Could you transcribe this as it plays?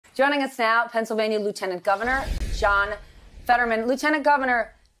Joining us now, Pennsylvania Lieutenant Governor John Fetterman. Lieutenant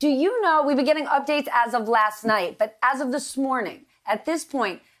Governor, do you know, we've been getting updates as of last night, but as of this morning, at this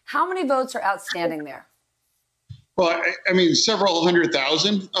point, how many votes are outstanding there? Well, I mean, several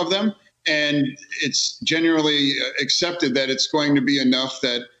 100,000 of them, and it's generally accepted that it's going to be enough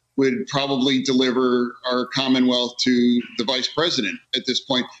that would probably deliver our Commonwealth to the vice president at this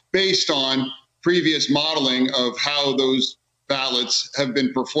point, based on previous modeling of how those ballots have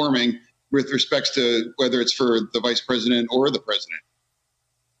been performing with respects to whether it's for the vice president or the president.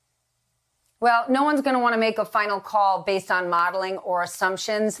 Well, no one's going to want to make a final call based on modeling or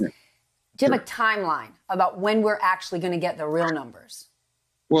assumptions. Yeah. Do you have a timeline about when we're actually going to get the real numbers?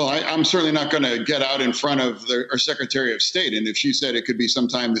 Well, I'm certainly not going to get out in front of our Secretary of State. And if she said it could be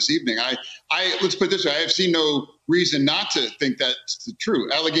sometime this evening, let's put it this way. I have seen no reason not to think that's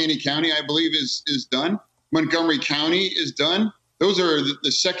true. Allegheny County, I believe, is done. Montgomery County is done. Those are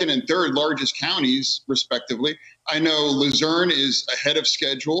the second and third largest counties, respectively. I know Luzerne is ahead of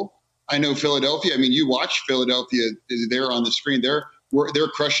schedule. I know Philadelphia. I mean, you watch Philadelphia there on the screen. They're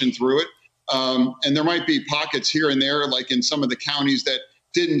crushing through it. And there might be pockets here and there, like in some of the counties that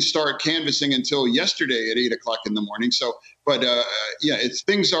didn't start canvassing until yesterday at 8 o'clock in the morning. So, but yeah,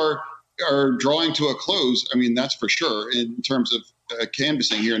 things are drawing to a close. I mean, that's for sure in terms of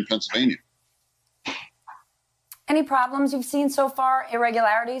canvassing here in Pennsylvania. Any problems you've seen so far?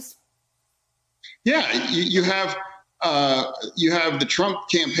 Irregularities? Yeah, you have the Trump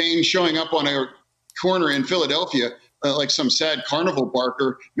campaign showing up on a corner in Philadelphia like some sad carnival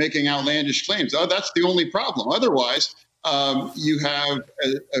barker making outlandish claims. Oh, that's the only problem. Otherwise, you have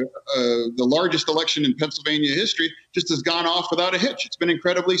the largest election in Pennsylvania history just has gone off without a hitch. It's been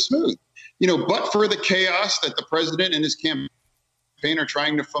incredibly smooth. You know, but for the chaos that the president and his campaign are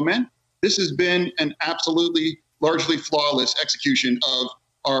trying to foment, this has been an absolutely largely flawless execution of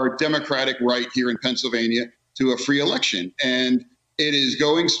our democratic right here in Pennsylvania to a free election. And it is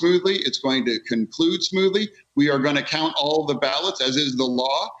going smoothly. It's going to conclude smoothly. We are going to count all the ballots, as is the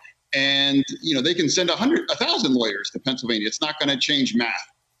law. And, you know, they can send 1,000 lawyers to Pennsylvania. It's not going to change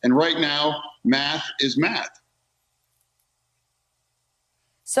math. And right now, math is math.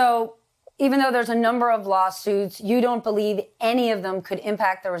 So even though there's a number of lawsuits, you don't believe any of them could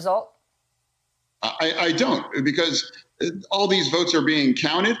impact the result? I don't, because all these votes are being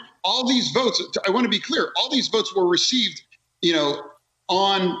counted. All these votes, I want to be clear, all these votes were received, you know,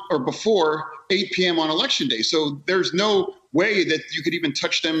 on or before 8 p.m. on Election Day. So there's no way that you could even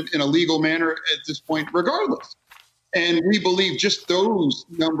touch them in a legal manner at this point, regardless. And we believe just those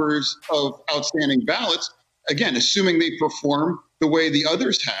numbers of outstanding ballots, again, assuming they perform the way the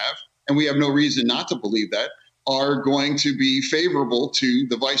others have, and we have no reason not to believe that, are going to be favorable to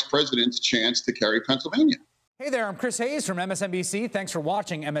the vice president's chance to carry Pennsylvania. Hey there, I'm Chris Hayes from MSNBC. Thanks for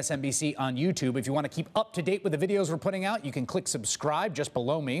watching MSNBC on YouTube. If you want to keep up to date with the videos we're putting out, you can click subscribe just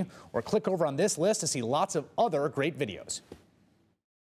below me or click over on this list to see lots of other great videos.